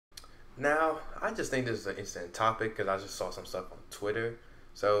Now, I just think this is an interesting topic because I just saw some stuff on Twitter.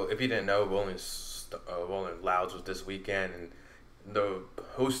 So, if you didn't know, Rolling Louds was this weekend, and the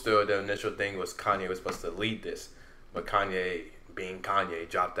host of the initial thing was Kanye was supposed to lead this, but Kanye, being Kanye,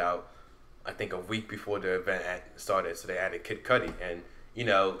 dropped out. I think a week before the event started, so they added Kid Cudi, and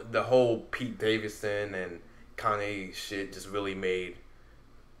the whole Pete Davidson and Kanye shit just really made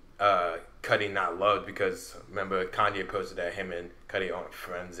Cudi not loved because remember Kanye posted that him and Cudi aren't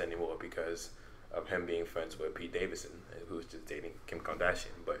friends anymore because of him being friends with Pete Davidson, who's just dating Kim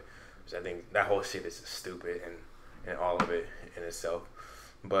Kardashian. But which I think that whole shit is just stupid and all of it in itself.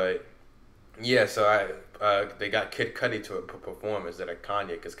 But yeah, so they got Kid Cudi to perform instead of Kanye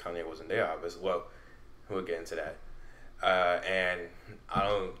because Kanye wasn't there. Obviously, well, we'll get into that. And I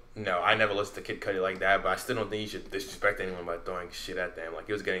don't know. I never listened to Kid Cudi like that, but I still don't think you should disrespect anyone by throwing shit at them. Like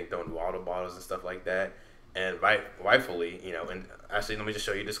he was getting thrown water bottles and stuff like that, and rightfully, And actually, let me just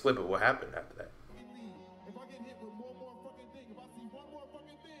show you this clip of what happened after that. If I get hit with more motherfucking thing, if I see one more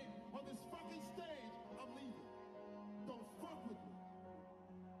fucking thing on this fucking stage, I'm leaving. Don't fuck with me.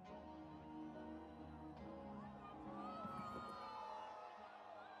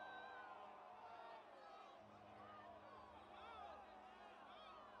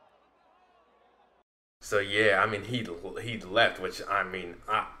 So yeah, I mean he left, which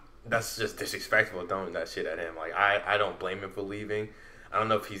that's just disrespectful throwing that shit at him. Like I don't blame him for leaving. I don't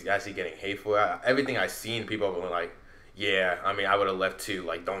know if he's actually getting hate for it. Everything I've seen, people were like, yeah, I mean I would have left too.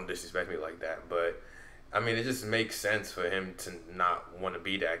 Like don't disrespect me like that. But I mean it just makes sense for him to not want to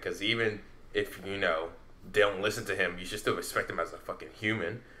be that because even if they don't listen to him, you should still respect him as a fucking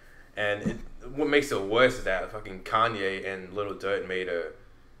human. And what makes it worse is that fucking Kanye and Little Dirt made a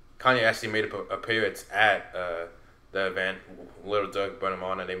Kanye actually made a appearance at the event. Little Doug brought him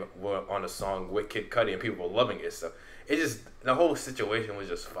on, and they were on a song with Kid Cudi, and people were loving it. So it just the whole situation was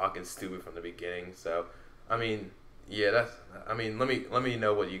just fucking stupid from the beginning. So I mean, yeah, that's. I mean, let me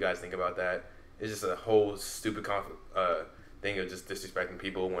know what you guys think about that. It's just a whole stupid thing of just disrespecting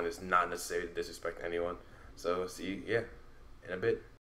people when it's not necessary to disrespect anyone. So see, yeah, in a bit.